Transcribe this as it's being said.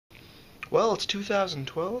Well, it's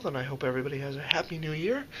 2012, and I hope everybody has a happy new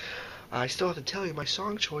year. I still have to tell you my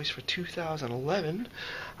song choice for 2011.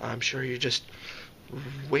 I'm sure you're just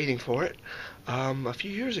waiting for it. A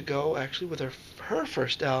few years ago, actually, with her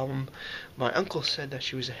first album, my uncle said that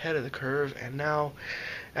she was ahead of the curve, and now,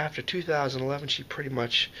 after 2011, she pretty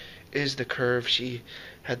much is the curve. She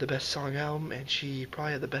had the best-selling album, and she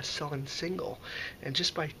probably had the best-selling single. And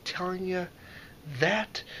just by telling you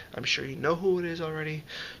that, I'm sure you know who it is already,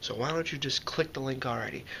 so why don't you just click the link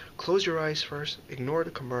already. Close your eyes first, ignore the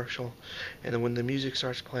commercial, and then when the music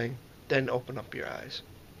starts playing, then open up your eyes.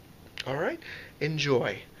 Alright?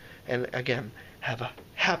 Enjoy. And again, have a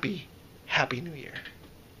happy, happy new year.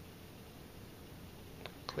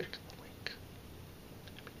 Clicked.